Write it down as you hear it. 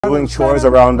doing chores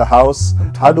around the house.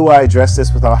 How do I address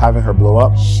this without having her blow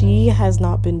up? She has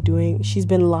not been doing, she's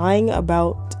been lying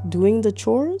about doing the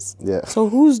chores. Yeah. So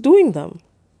who's doing them?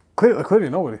 Clearly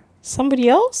nobody. Somebody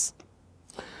else?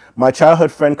 My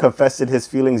childhood friend confessed his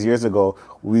feelings years ago.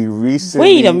 We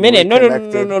recently Wait a minute.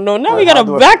 No. Now we gotta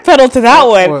how do backpedal to that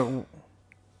one. What?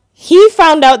 He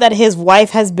found out that his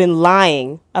wife has been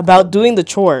lying about doing the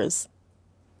chores.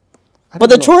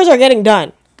 But the chores are getting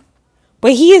done.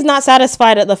 But he is not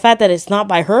satisfied at the fact that it's not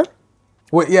by her.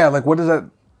 Wait, yeah, like what is that?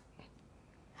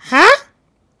 Huh?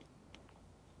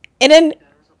 And then...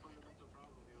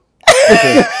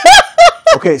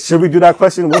 Okay, should we do that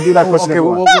question? We'll do that question.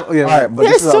 Okay, yeah. All right, but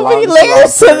There's this is so a long, many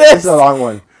layers to this. This is a long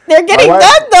one. They're getting My wife-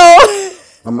 done though.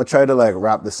 I'm gonna try to like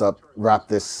wrap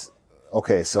this.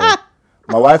 Okay, so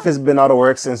my wife has been out of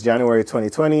work since January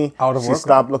 2020. She work?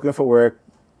 stopped looking for work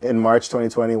in March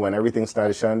 2020 when everything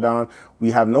started shutting down.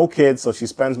 We have no kids, so she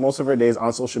spends most of her days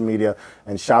on social media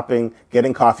and shopping,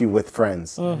 getting coffee with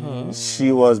friends.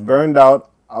 She was burned out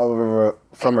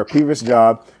from her previous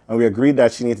job, and we agreed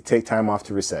that she needed to take time off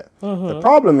to reset. The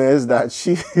problem is that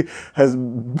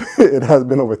it has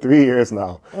been over 3 years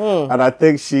now, and I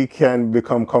think she can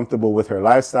become comfortable with her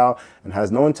lifestyle and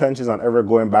has no intentions on ever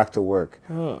going back to work.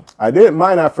 I didn't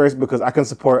mind at first because I can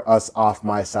support us off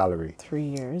my salary. 3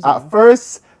 years. At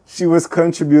first, she was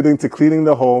contributing to cleaning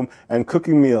the home and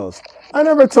cooking meals. I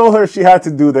never told her she had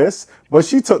to do this, but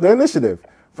she took the initiative.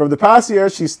 For the past year,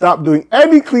 she stopped doing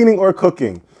any cleaning or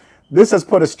cooking. This has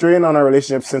put a strain on our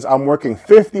relationship since I'm working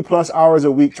 50 plus hours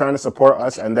a week trying to support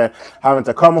us and then having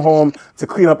to come home to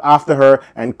clean up after her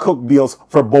and cook meals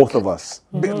for both of us.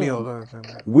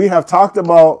 We have talked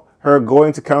about her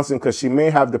going to counseling because she may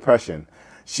have depression.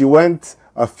 She went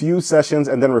a few sessions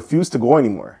and then refused to go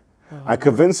anymore. I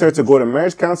convinced her to go to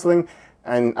marriage counseling,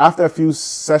 and after a few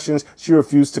sessions, she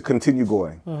refused to continue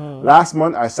going. Last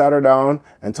month, I sat her down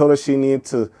and told her she needed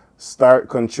to start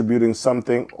contributing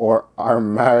something or our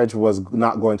marriage was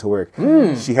not going to work.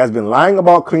 She has been lying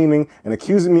about cleaning and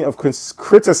accusing me of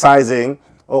criticizing,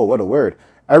 oh, what a word,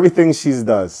 everything she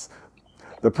does.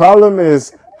 The problem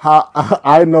is how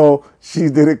I know she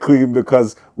didn't clean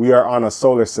because we are on a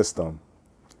solar system.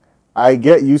 I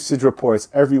get usage reports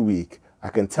every week. I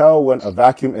can tell when a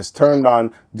vacuum is turned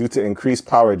on due to increased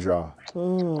power draw.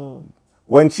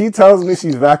 When she tells me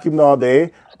she's vacuumed all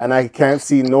day and I can't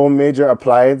see no major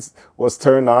appliance was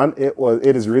turned on, it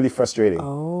is really frustrating.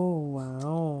 Oh,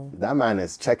 wow. That man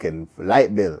is checking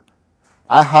light bill.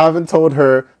 I haven't told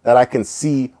her that I can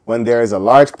see when there is a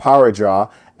large power draw,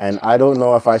 and I don't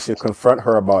know if I should confront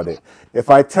her about it.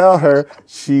 If I tell her,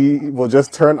 she will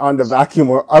just turn on the vacuum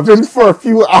or oven for a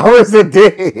few hours a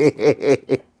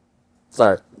day.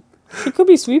 Sorry. She could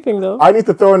be sweeping though. I need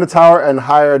to throw in the towel and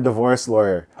hire a divorce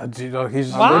lawyer. Why?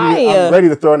 I'm ready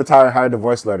to throw in the towel and hire a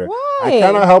divorce lawyer. Why? I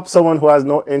cannot help someone who has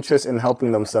no interest in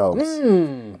helping themselves.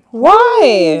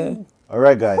 Why? All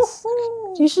right, guys.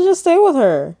 You should just stay with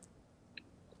her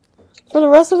for the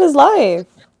rest of his life.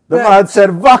 The man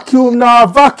said, vacuum now,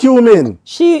 vacuuming.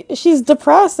 She's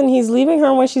depressed and he's leaving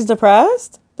her when she's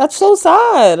depressed? That's so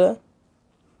sad.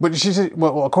 But she said,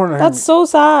 well, according to him, That's so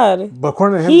sad. but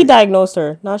according to him, He diagnosed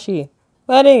her, not she.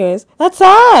 But anyways, that's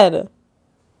sad.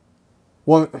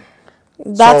 well,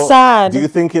 That's So, sad. Do you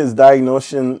think his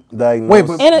diagnosis? Wait,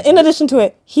 but- In addition to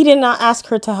it, he did not ask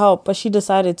her to help, but she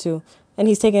decided to. And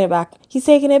he's taking it back. He's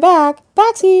taking it back.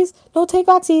 Backsies. Don't take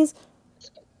backsies.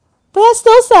 But that's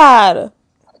still sad.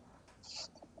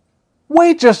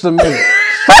 wait just a minute.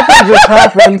 Something just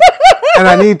happened, and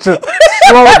I need to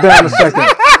slow it down a second.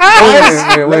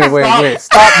 Wait.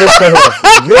 Stop this for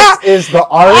her. This is the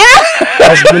art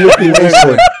of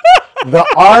manipulation. The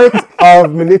art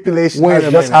of manipulation Wait has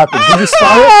a just minute. happened. Did you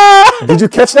spot it? Did you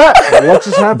catch that? What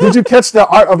just happened? Did you catch the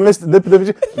art of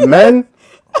manipulation? Men,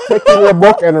 take in your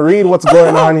book and read what's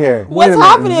going on here. What's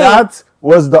happening? That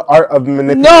was the art of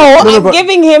manipulation. No, I'm but-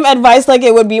 giving him advice like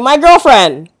it would be my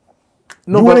girlfriend.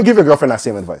 You want to give your girlfriend that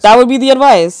same advice. That would be the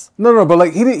advice. No, but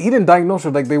like he didn't diagnose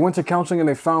her. Like they went to counseling and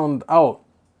they found out.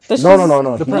 No.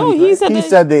 No, he said He that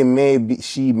said they may be.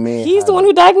 She may. he's have the one it.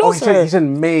 who diagnosed her. He said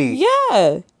May.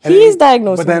 Yeah, And he's then-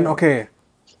 diagnosed. But then her. okay,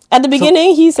 At the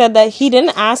beginning, he said that he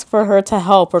didn't ask for her to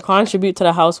help or contribute to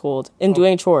the household in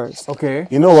doing chores. okay,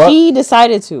 You know what? He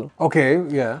decided to, okay,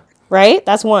 yeah. right?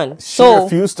 That's one. She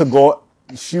refused to go.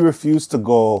 She refused to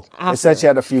go. It After. said she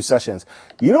had a few sessions.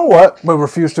 You know what? But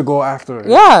refused to go after.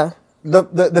 Yeah.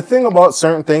 The thing about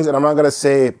certain things, and I'm not gonna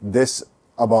say this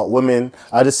about women.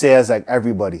 I just say as like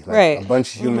everybody, like Right. a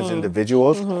bunch of humans,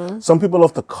 individuals. Some people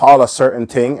love to call a certain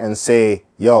thing and say,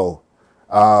 "Yo,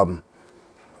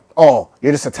 oh,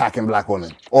 you're just attacking black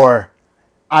women," or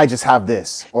I just have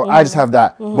this or I just have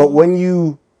that. But when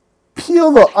you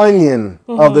peel the onion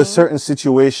of the certain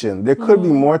situation, there could be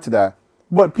more to that.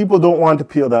 But people don't want to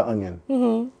peel that onion.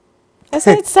 It's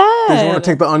sad. They just want to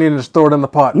take the onion and just throw it in the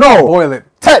pot. No. Boil it.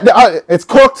 It's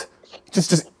cooked.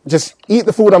 Just eat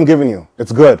the food I'm giving you.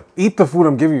 It's good. Eat the food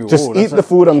I'm giving you. Just eat the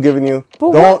food I'm giving you.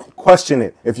 Don't question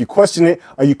it. If you question it,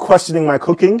 are you questioning my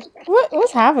cooking?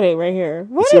 What's happening right here?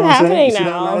 What See is what I'm saying? happening You see that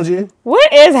now? analogy?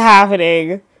 What is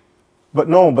happening?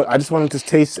 But I just wanted to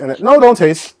taste no, don't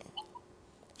taste.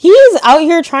 He's out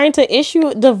here trying to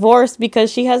issue divorce because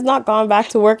she has not gone back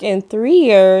to work in 3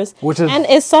 years and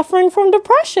is suffering from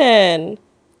depression.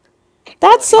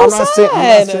 That's so sad.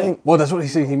 I'm not saying, well, that's what he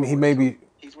said. He may be.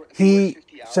 He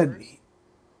said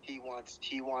he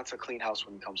wants a clean house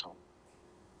when he comes home.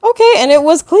 Okay, and it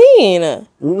was clean.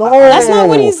 No, that's not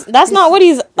what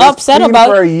he's upset about.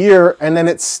 For a year and then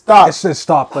it stopped. It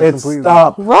stopped. It completely.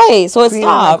 stopped. Right, so it Cleaning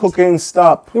stopped. and cooking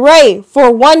stopped. Right,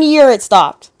 for 1 year it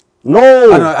stopped.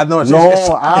 No, I know.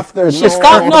 She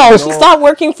stopped. No, she stopped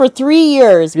working for 3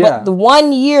 years. Yeah. But the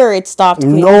 1 year it stopped.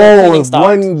 No,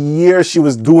 1 year she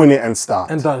was doing it and stopped.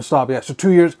 And done. Stop. Yeah. So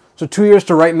 2 years. So 2 years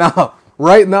to right now.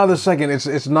 Right now, this second,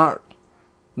 it's not.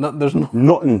 There's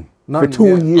nothing for 2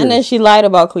 years. And then she lied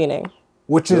about cleaning.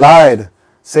 Which is lied,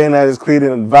 saying that it's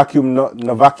cleaning and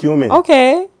vacuuming.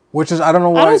 Okay. Which is I don't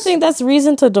know why. I don't think that's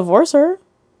reason to divorce her.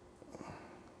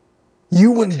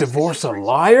 You wouldn't divorce a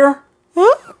liar?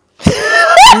 Huh?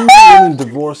 You wouldn't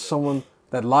divorce someone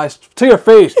that lies to your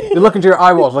face. You're looking to your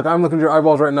eyeballs like I'm looking to your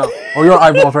eyeballs right now. Or your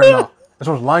eyeballs right now. And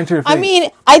someone's lying to your face. I mean,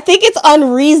 I think it's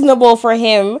unreasonable for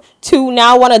him to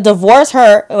now want to divorce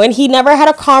her when he never had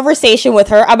a conversation with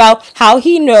her about how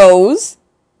he knows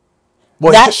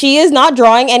that she is not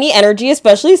drawing any energy,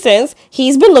 especially since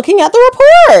he's been looking at the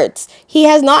reports. He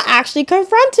has not actually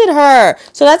confronted her.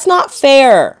 So that's not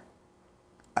fair.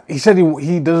 He said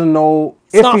he doesn't know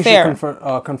if he should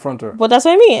confront her. But that's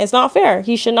what I mean. It's not fair.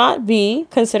 He should not be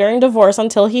considering divorce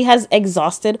until he has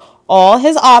exhausted all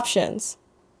his options.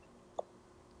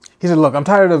 He said, look, I'm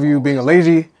tired of you being a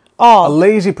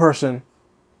lazy person.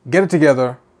 Get it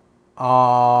together.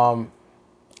 And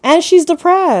she's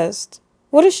depressed.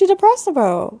 What is she depressed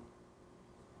about?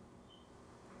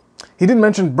 He didn't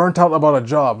mention burnt out about a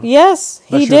job. Yes,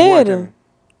 he did.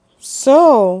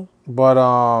 So.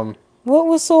 But, what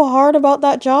was so hard about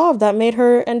that job that made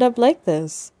her end up like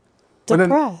this?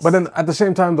 Depressed. But then at the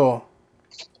same time, though,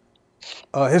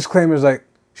 his claim is like,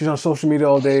 she's on social media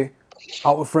all day,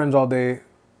 out with friends all day,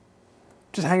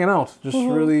 just hanging out. Just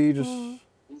really just...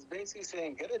 He's basically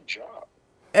saying, get a job.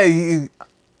 Hey,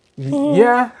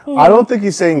 yeah. I don't think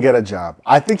he's saying get a job.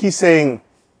 I think he's saying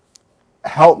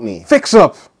help me. Fix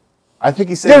up. I think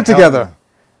he's saying get it together.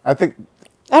 I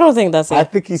don't think that's it. I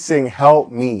think he's saying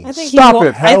help me. Stop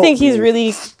it. I think he's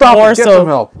really Stop more it. Get so. some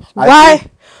help.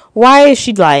 Why is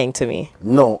she lying to me?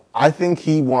 No, I think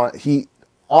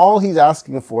all he's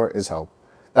asking for is help.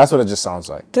 That's what it just sounds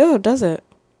like. Dude, does it?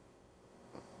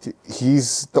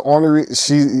 He's the only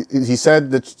he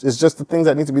said that it's just the things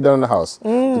that need to be done in the house.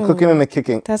 The cooking and the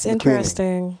kicking. That's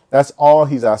interesting. Cleaning. That's all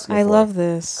he's asking for. I love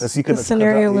this. The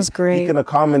scenario was great. He can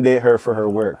accommodate her for her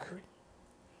work.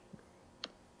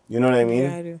 You know what I mean?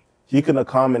 Yeah, I do. He can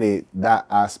accommodate that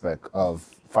aspect of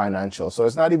financial. So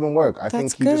it's not even work. I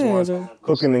think he just wants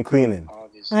cooking and cleaning.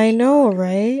 I know,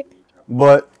 right?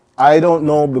 But I don't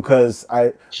know because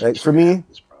for me,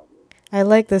 I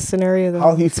like this scenario though.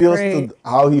 How he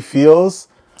feels.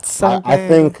 I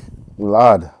think,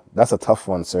 Lord, that's a tough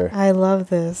one, sir. I love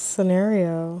this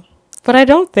scenario. But I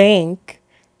don't think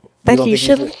that he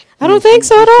should. I don't think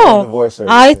so at all.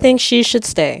 I think she should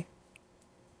stay.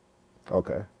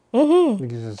 Okay.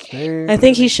 I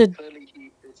think he should.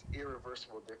 It's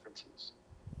irreversible differences.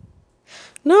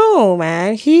 No,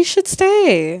 man, he should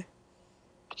stay.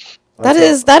 That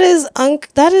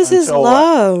is his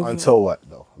love. Until what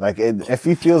though? Like if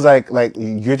he feels like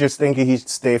you're just thinking he should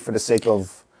stay for the sake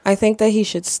of. I think that he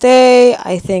should stay.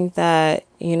 I think that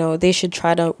they should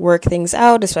try to work things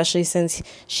out, especially since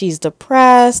she's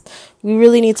depressed. We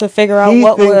really need to figure out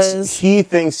He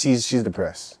thinks she's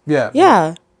depressed. Yeah.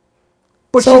 Yeah.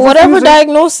 But so whatever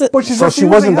diagnosis. So she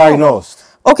wasn't diagnosed.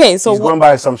 Okay, so he's going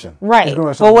by assumption. Right.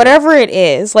 But whatever it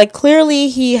is, clearly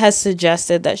he has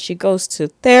suggested that she goes to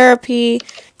therapy.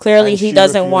 Clearly he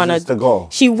doesn't want to go.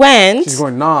 She went. She's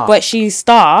going, nah. But she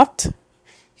stopped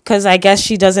because I guess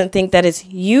she doesn't think that it's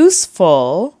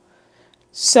useful.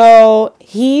 So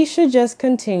he should just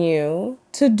continue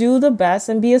to do the best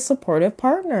and be a supportive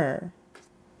partner.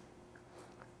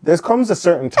 There comes a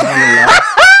certain time in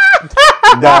life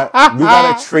that we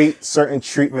gotta treat certain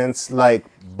treatments like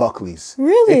Buckley's.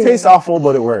 Really? It tastes awful,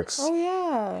 but it works. Oh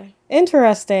yeah.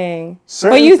 Interesting.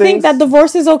 Certain But you think things- that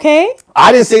divorce is okay?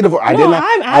 I didn't say divorce. I did not.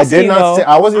 I'm I did asking, not though. say.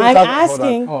 I wasn't even I'm talking.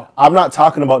 asking. Hold on. I'm not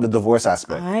talking about the divorce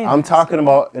aspect. I'm I'm talking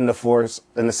about in the force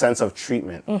in the sense of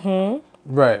treatment.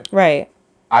 Right. Right.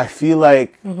 I feel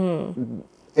like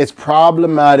it's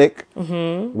problematic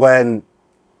when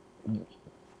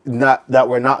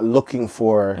we're not looking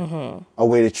for a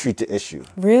way to treat the issue.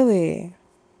 Really?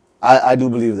 I do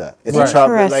believe that. It's Right. like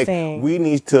Interesting. we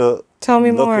need to Tell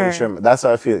me look more. and trim. That's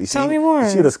how I feel. You Tell see, me more. You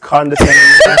see this condescending.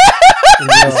 You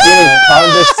see this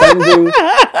condescending.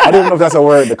 I don't know if that's a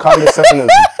word. The condescending.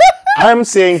 I'm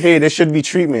saying, hey, there should be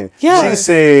treatment. Yes. She's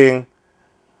saying,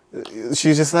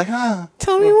 she's just like,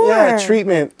 Tell me more. yeah,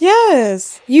 treatment.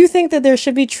 Yes. You think that there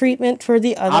should be treatment for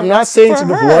the other. I'm not saying for to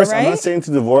her, divorce. right? I'm not saying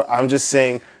to divorce. I'm just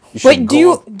saying you should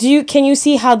But can you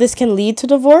see how this can lead to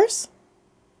divorce?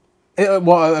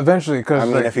 Well, eventually, because I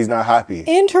mean, if he's not happy,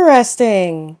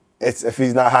 Interesting. it's if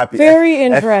he's not happy. Very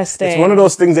If- interesting. It's one of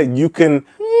those things that you can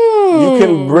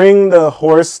bring the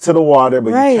horse to the water,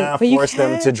 but Right. you can't but force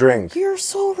them can't- to drink. You're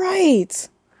so right.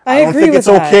 I I don't agree think with it's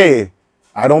that. okay.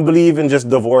 I don't believe in just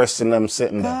divorcing them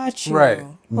sitting there. Got you. Right.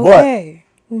 But- Okay.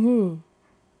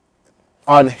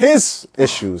 On his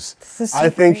issues, is so I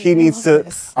think he great. I needs love to.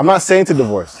 this. I'm not saying to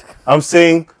divorce. I'm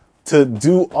saying to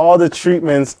do all the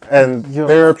treatments and Yo.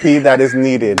 therapy that is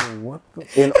needed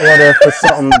in order for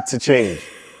something to change.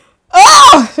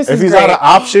 This If is he's great. not an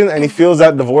option and he feels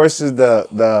that divorce is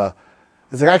the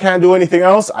it's like I can't do anything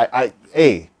else. I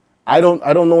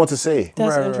don't know what to say.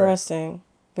 That's Right. interesting.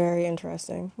 Very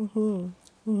interesting.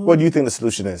 What do you think the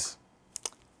solution is?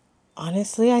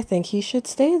 Honestly, I think he should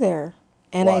stay there.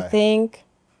 And I Why? think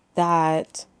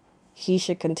that he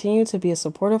should continue to be a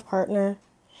supportive partner.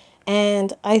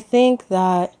 And I think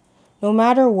that no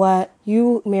matter what,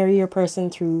 you marry your person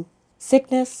through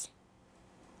sickness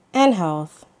and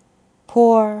health,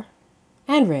 poor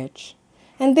and rich.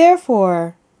 And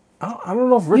therefore, I don't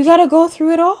know if Rich. you got to go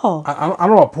through it all. I don't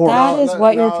know about poor. That I is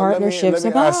what your let me partnership's ask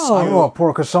about. you- don't know about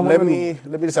poor because some Let women.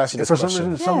 me just ask you this For some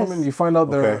question. reason, some Yes. women you find out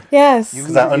they're. Okay. Yes.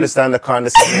 Because I understand the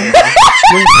condescending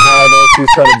she's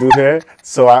trying to do here,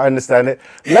 so I understand it.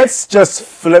 Let's just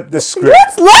flip the script.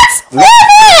 Let's flip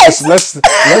it!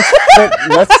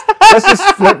 Let's just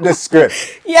flip the script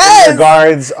Yes. in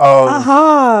regards of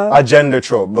a gender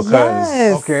trope because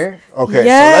Yes. Okay. okay, so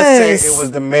Yes. let's say it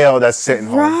was the male that's sitting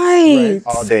home Right.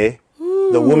 all day.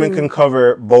 The woman can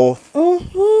cover both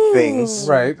things.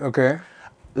 Right. Okay.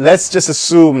 Let's just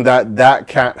assume that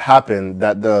can't happen.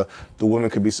 That the woman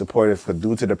could be supportive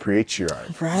due to the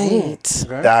patriarchy.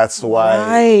 Right. That's why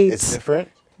Right. it's different.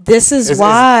 This is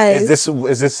why. Is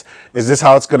this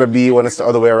how it's gonna be when it's the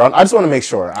other way around? I just want to make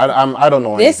sure. I don't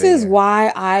know. This anything is here.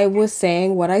 why I was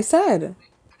saying what I said.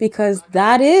 Because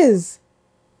that is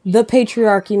the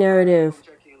patriarchy narrative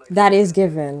that is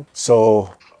given.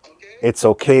 So it's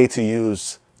okay to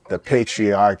use the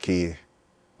patriarchy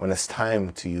when it's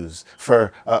time to use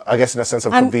for I guess in a sense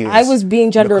of convenience. I was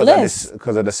being genderless.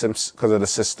 because of the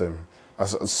system, a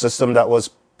system that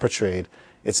was portrayed.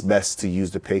 It's best to use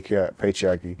the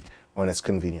patriarchy when it's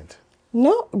convenient.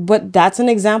 No, but that's an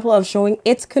example of showing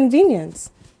its convenience.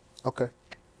 Okay.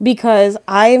 Because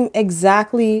I'm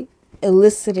exactly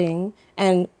eliciting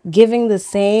and giving the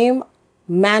same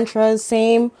mantras,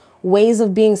 same ways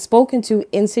of being spoken to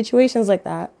in situations like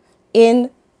that in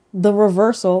the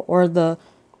reversal or the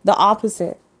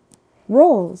opposite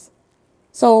roles.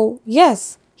 So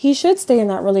yes, he should stay in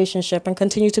that relationship and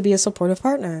continue to be a supportive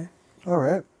partner. All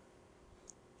right.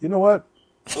 You know what?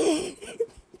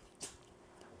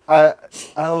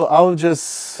 I'll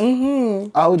just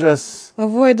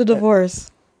Avoid the divorce.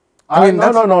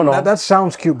 No. That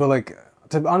sounds cute, but like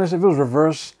to be honest, if it was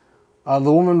reverse, the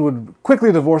woman would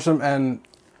quickly divorce him, and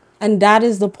that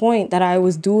is the point that I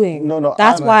was doing. No,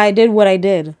 That's why I did what I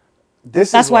did.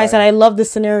 That's why I said I love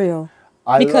this scenario.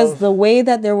 Because the way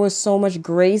that there was so much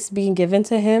grace being given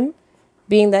to him,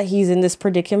 being that he's in this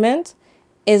predicament,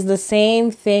 is the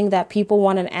same thing that people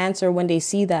want an answer when they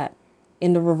see that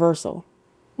in the reversal.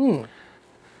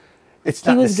 It's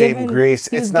not the was same given- grace.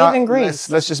 he It's was not. given grace.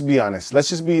 Let's just be honest.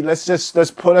 Let's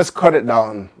cut it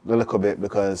down a little bit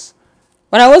because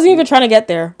But I wasn't even trying to get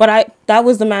there. But that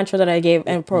was the mantra that I gave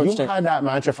and approached you it. had that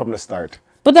mantra from the start.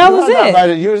 But that You was had that it.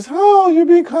 mantra. You just you're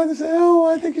being condescending. Oh,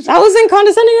 I think you should. That wasn't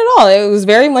condescending at all. It was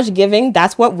very much giving.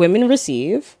 That's what women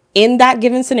receive in that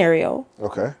given scenario.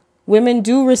 Okay. Women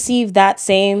do receive that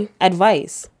same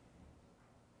advice.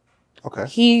 Okay.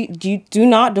 You do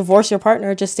not divorce your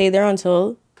partner. Just stay there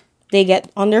until they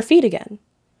get on their feet again.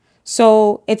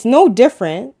 So it's no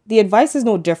different. The advice is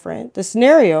no different. The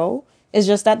scenario is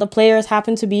just that the players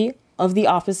happen to be of the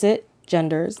opposite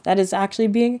genders that is actually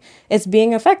being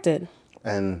affected.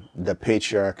 And the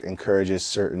patriarch encourages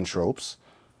certain tropes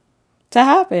to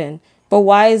happen. But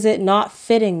why is it not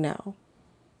fitting now?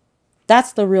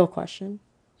 That's the real question.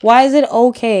 Why is it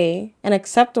okay and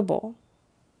acceptable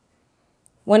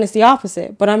when it's the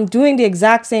opposite? But I'm doing the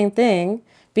exact same thing,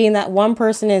 being that one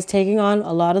person is taking on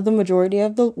a lot of the majority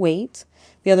of the weight.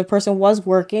 The other person was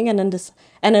working and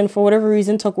then for whatever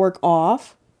reason took work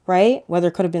off, right? Whether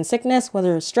it could have been sickness,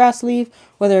 whether it's stress leave,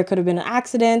 whether it could have been an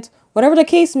accident, whatever the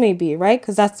case may be, right?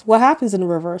 Because that's what happens in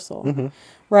reversal,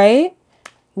 right?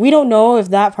 We don't know if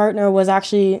that partner was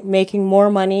actually making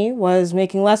more money, was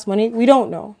making less money. We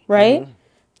don't know, right?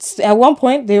 At one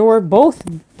point, they were both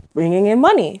bringing in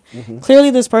money. Clearly,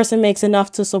 this person makes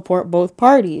enough to support both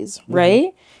parties,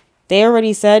 right? They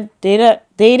already said they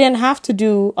didn't have to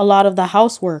do a lot of the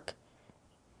housework.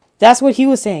 That's what he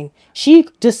was saying. She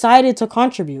decided to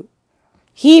contribute.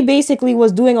 He basically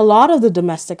was doing a lot of the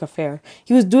domestic affair.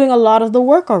 He was doing a lot of the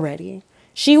work already.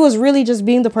 She was really just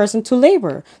being the person to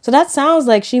labor. So that sounds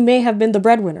like she may have been the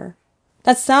breadwinner.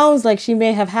 That sounds like she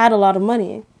may have had a lot of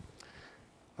money.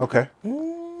 Okay.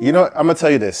 You know, I'm going to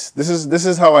tell you this. This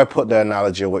is how I put the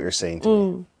analogy of what you're saying to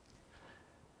me.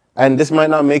 And this might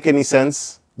not make any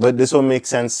sense, but this will make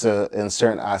sense in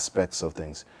certain aspects of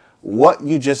things. What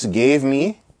you just gave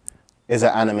me is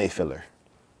an anime filler.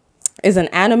 Is an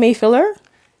anime filler?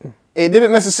 It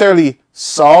didn't necessarily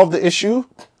solve the issue,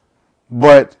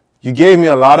 but you gave me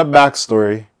a lot of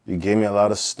backstory. You gave me a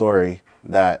lot of story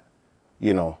that,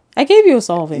 you know. I gave you a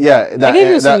solving. Yeah, I gave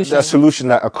you a solution. That solution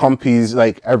that accompanies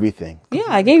like everything. Yeah,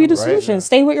 I gave you the solution.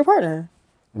 Stay with your partner.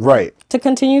 Right. To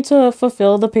continue to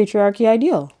fulfill the patriarchy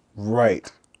ideal.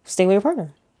 Right. Stay with your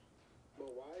partner. But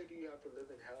why do you have to live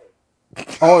in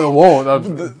hell? Oh, whoa!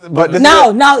 But this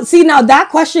now that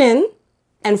question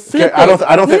and flip okay, it.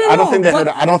 I don't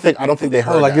think they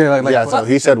heard. like, that. yeah, So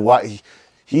he said why.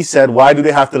 He said, why do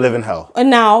they have to live in hell? And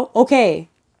now, okay,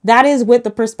 that is with the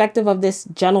perspective of this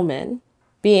gentleman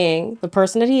being the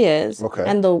person that he is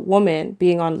and the woman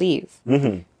being on leave.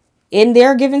 In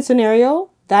their given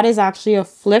scenario, that is actually a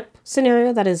flip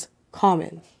scenario that is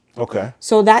common. Okay.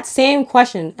 So that same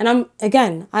question, and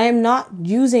I am not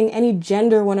using any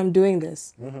gender when I'm doing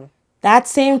this. That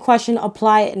same question,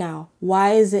 apply it now.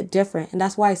 Why is it different? And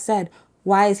that's why I said,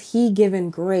 why is he given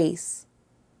grace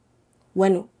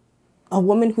when a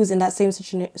woman who's in that same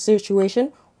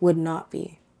situation would not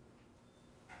be?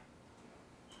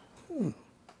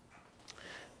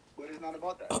 But it's not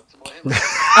about that. It's about him.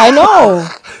 I know.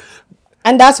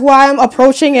 And that's why I'm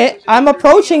approaching it.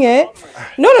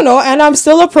 No. And I'm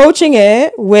still approaching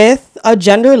it with a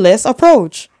genderless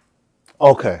approach.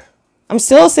 Okay. I'm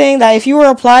still saying that if you were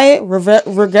to apply it,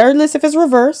 regardless if it's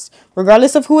reversed,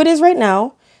 regardless of who it is right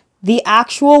now, the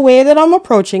actual way that I'm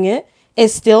approaching it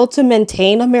is still to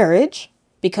maintain a marriage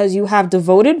because you have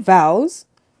devoted vows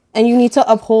and you need to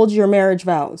uphold your marriage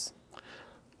vows.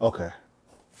 Okay.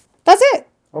 That's it.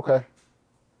 Okay.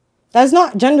 That's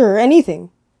not gender or anything.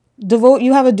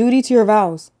 You have a duty to your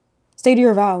vows. Stay to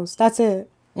your vows. That's it.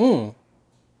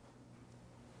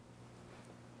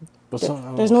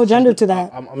 There's no gender to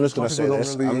that. I'm just going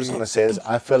to say this.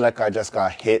 I feel like I just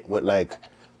got hit with like,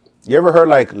 you ever heard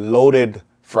like loaded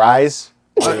fries?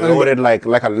 Loaded like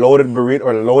a loaded burrito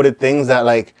or loaded things that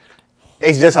like,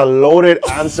 it's just a loaded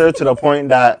answer to the point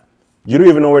that you don't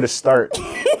even know where to start.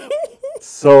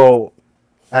 So,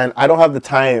 and I don't have the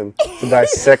time to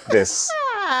dissect this.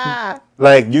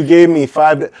 Like you gave me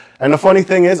 5, and the funny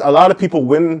thing is a lot of people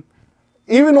win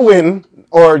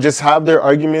or just have their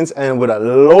arguments and with a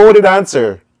loaded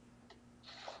answer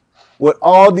with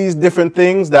all these different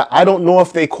things that I don't know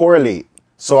if they correlate.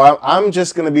 So I'm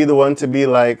just going to be the one to be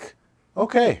like,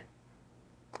 okay,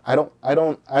 I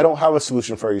don't have a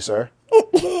solution for you, sir.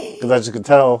 Because as you can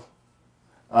tell,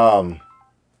 I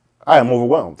am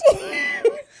overwhelmed.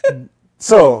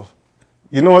 So,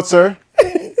 you know what, sir?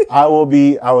 I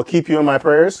will keep you in my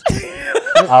prayers.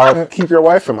 I'll keep your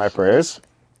wife in my prayers.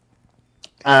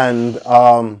 And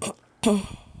I'll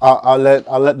let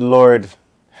the Lord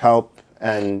help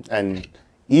and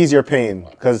ease your pain.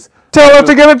 Because tell her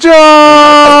to get a job.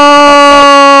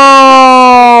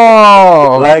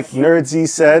 Like Nerd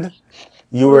said,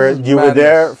 you were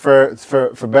there for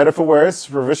better, for worse,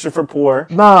 for richer, for poor.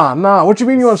 Nah. What you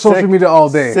mean you on social media all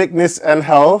day? Sickness and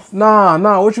health.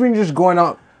 Nah. What you mean you're just going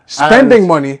out spending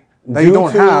money that you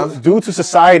don't have? Due to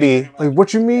society. Like,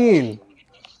 what you mean?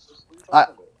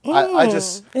 I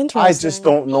just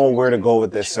don't know where to go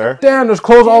with this, sir. Damn, there's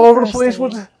clothes all over the place.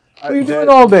 What are you doing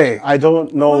all day? I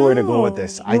don't know where to go with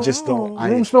this. I just don't.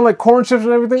 Room smell like corn chips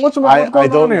and everything. What's going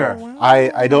on here?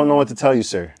 I don't know what to tell you,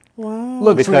 sir. Wow.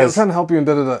 Look, I'm trying to help you and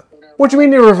da-da-da. What do you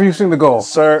mean you're refusing to go?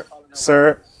 Sir,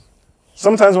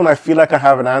 sometimes when I feel like I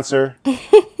have an answer,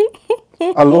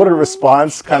 a loaded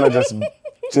response kind of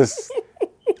just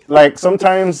like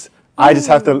sometimes I just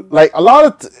have to, like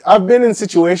I've been in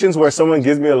situations where someone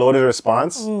gives me a loaded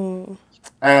response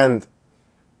and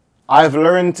I've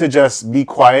learned to just be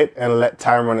quiet and let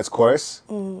time run its course.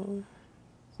 Even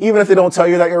if they don't tell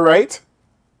you that you're right,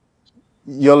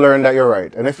 you'll learn that you're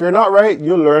right. And if you're not right,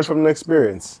 you'll learn from the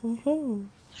experience.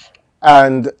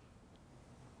 And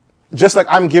just like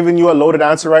I'm giving you a loaded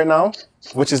answer right now,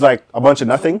 which is like a bunch of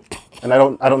nothing, and I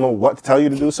don't know what to tell you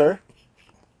to do, sir.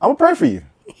 I'm gonna pray for you.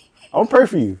 I'm gonna pray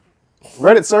for you.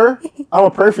 Reddit, sir, I'm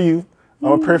gonna pray for you. I'm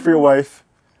gonna pray for your wife.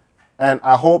 And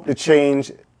I hope the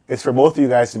change is for both of you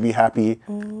guys to be happy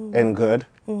and good.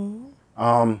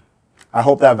 I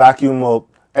hope that vacuum will,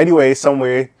 anyway, some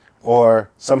way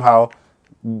or somehow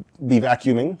be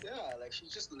vacuuming. Yeah, like she's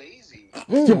just lazy.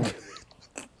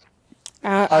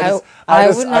 I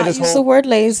would not use the word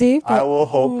lazy. But, I will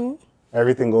hope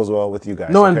everything goes well with you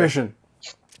guys. No ambition.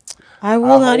 I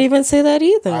will not even say that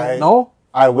either. No?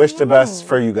 I wish the best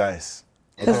for you guys.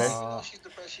 Okay? She's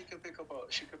depressed. She can pick up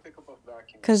a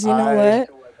vacuum. Because you know what?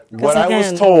 What I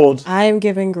was told, I am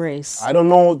giving grace. I don't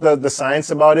know the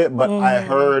science about it, but I've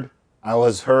heard, I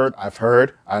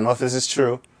don't know if this is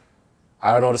true.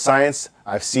 I don't know the science.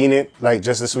 I've seen it like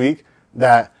just this week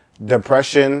that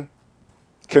depression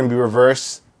can be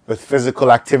reversed with physical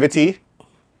activity.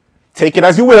 Take it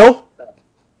as you will.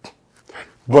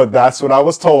 But that's what I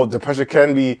was told. Depression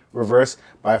can be reversed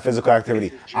by physical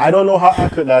activity. I don't know how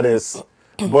accurate that is,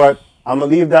 but I'm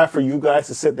going to leave that for you guys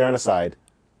to sit there and decide.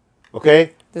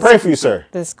 Okay? Pray for you, sir.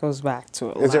 This goes back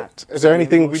to Is there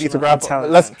anything we need to wrap up?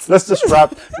 Let's just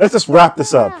wrap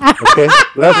this up. Okay?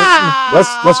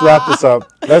 Let's wrap this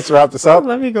up. Let's wrap this up.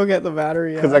 Let me go get the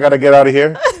battery. Because I gotta get out of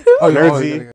here. Oh,